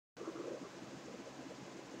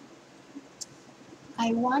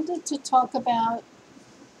I wanted to talk about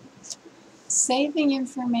saving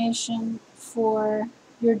information for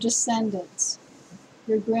your descendants,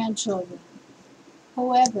 your grandchildren,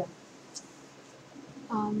 whoever.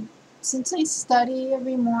 Um, since I study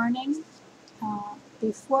every morning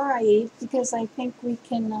before I eat, because I think we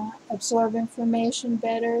can absorb information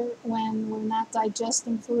better when we're not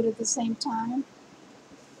digesting food at the same time.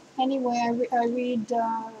 Anyway, I read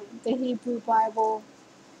the Hebrew Bible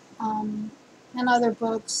and other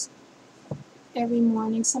books every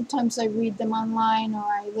morning. Sometimes I read them online or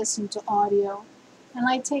I listen to audio, and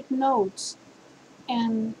I take notes.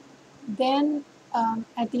 And then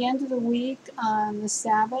at the end of the week on the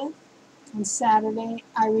Sabbath, on Saturday,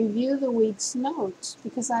 I review the week's notes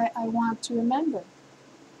because I want to remember.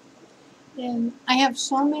 And I have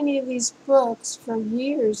so many of these books for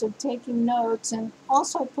years of taking notes, and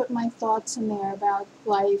also I put my thoughts in there about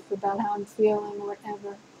life, about how I'm feeling, or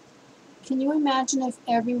whatever. Can you imagine if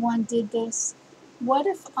everyone did this? What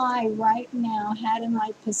if I right now had in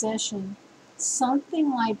my possession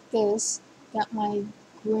something like this that my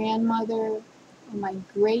grandmother or my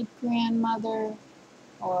great grandmother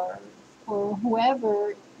or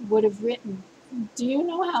whoever would have written? Do you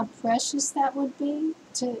know how precious that would be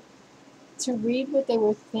to read what they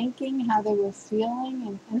were thinking, how they were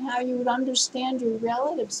feeling, and how you would understand your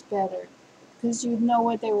relatives better because you'd know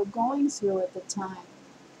what they were going through at the time.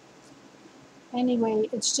 Anyway,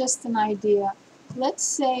 it's just an idea. Let's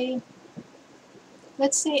say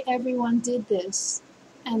everyone did this,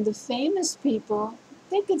 and the famous people,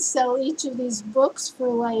 they could sell each of these books for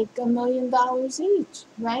like $1 million each,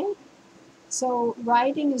 right? So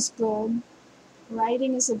writing is good.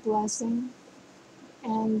 Writing is a blessing,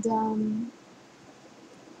 and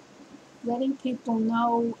letting people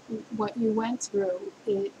know what you went through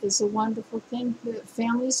is a wonderful thing. The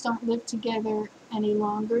families don't live together any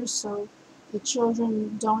longer, so the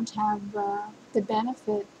children don't have the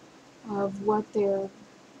benefit of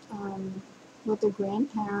um, what their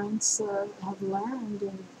grandparents have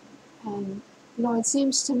learned, and it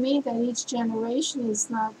seems to me that each generation is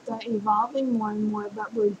not evolving more and more,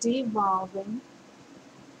 but we're devolving.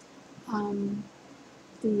 Um,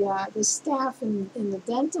 the staff in the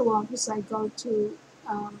dental office I go to,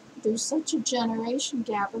 there's such a generation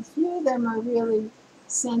gap. A few of them are really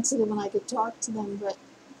sensitive and I could talk to them, but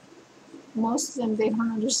most of them, they don't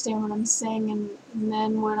understand what I'm saying, and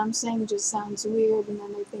then what I'm saying just sounds weird, and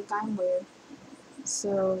then they think I'm weird.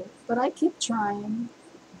 So, but I keep trying,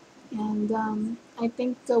 and I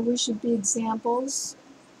think we should be examples.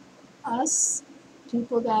 Us,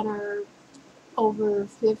 people that are over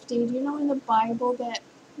 50. Do you know in the Bible that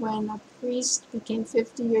when a priest became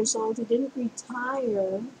 50 years old, he didn't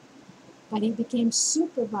retire, but he became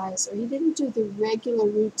supervisor. He didn't do the regular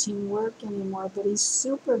routine work anymore, but he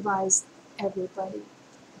supervised everybody.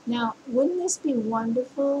 Now, wouldn't this be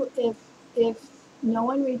wonderful if no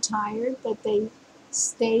one retired, but they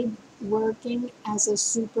stayed working as a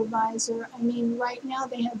supervisor? I mean, right now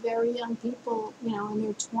they have very young people, in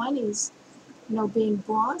their 20s, being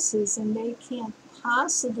bosses, and they can't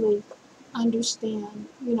possibly understand,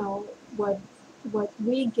 what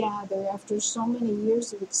we gather after so many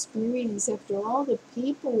years of experience, after all the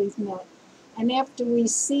people we've met, and after we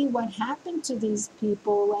see what happened to these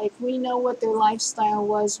people. Like, we know what their lifestyle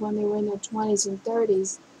was when they were in their 20s and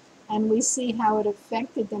 30s, and we see how it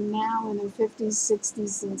affected them now in their 50s,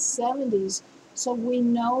 60s, and 70s. So we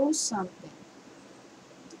know something.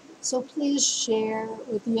 So please share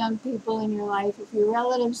with the young people in your life. If your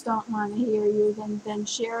relatives don't want to hear you, then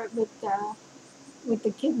share it with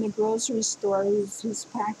the kid in the grocery store who's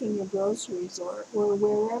packing your groceries, or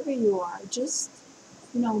wherever you are. Just,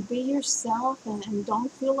 be yourself, and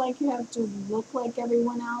don't feel like you have to look like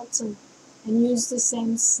everyone else, and use the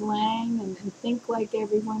same slang, and think like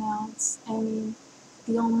everyone else. I mean,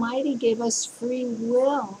 the Almighty gave us free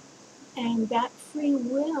will, and that free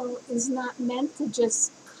will is not meant to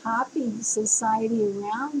just copy society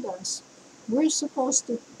around us. We're supposed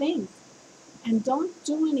to think, and don't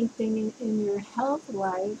do anything in your health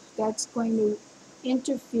life that's going to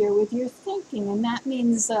interfere with your thinking. And that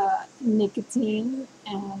means nicotine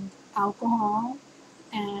and alcohol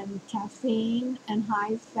and caffeine and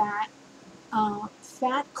high fat.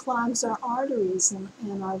 Fat clogs our arteries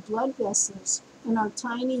and our blood vessels and our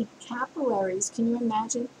tiny capillaries. Can you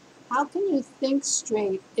imagine? How can you think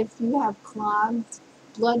straight if you have clogged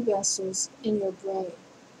blood vessels in your brain?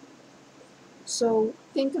 So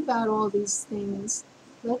think about all these things.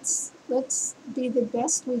 Let's be the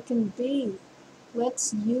best we can be.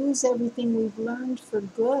 Let's use everything we've learned for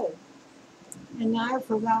good. And now I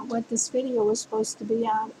forgot what this video was supposed to be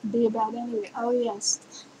about anyway. Oh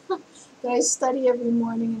yes. that I study every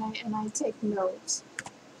morning, and I take notes.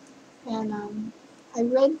 And I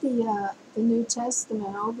read the New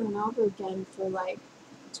Testament over and over again for like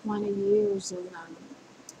 20 years,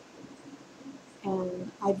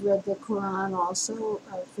 and I've read the Quran also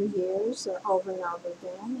for years, over and over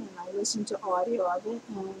again, and I listen to audio of it.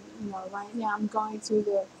 And right now I'm going through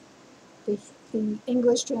the, the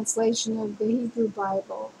English translation of the Hebrew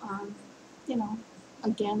Bible, you know,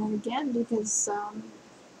 again and again, because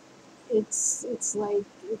it's like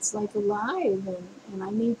alive, and I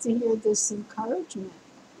need to hear this encouragement.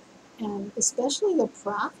 And especially the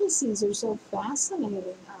prophecies are so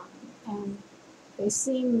fascinating, and they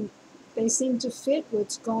seem they seem to fit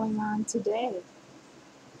what's going on today,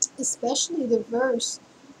 especially the verse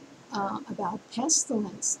about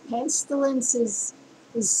pestilence. Pestilence is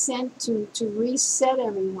sent to reset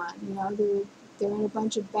everyone. They're in a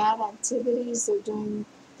bunch of bad activities.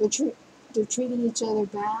 They're treating each other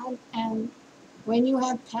bad, and when you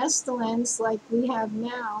have pestilence like we have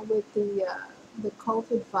now with the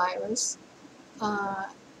COVID virus, uh,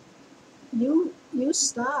 you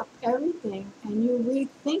stop everything and you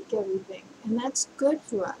rethink everything, and that's good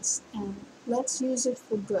for us. And let's use it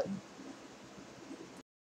for good.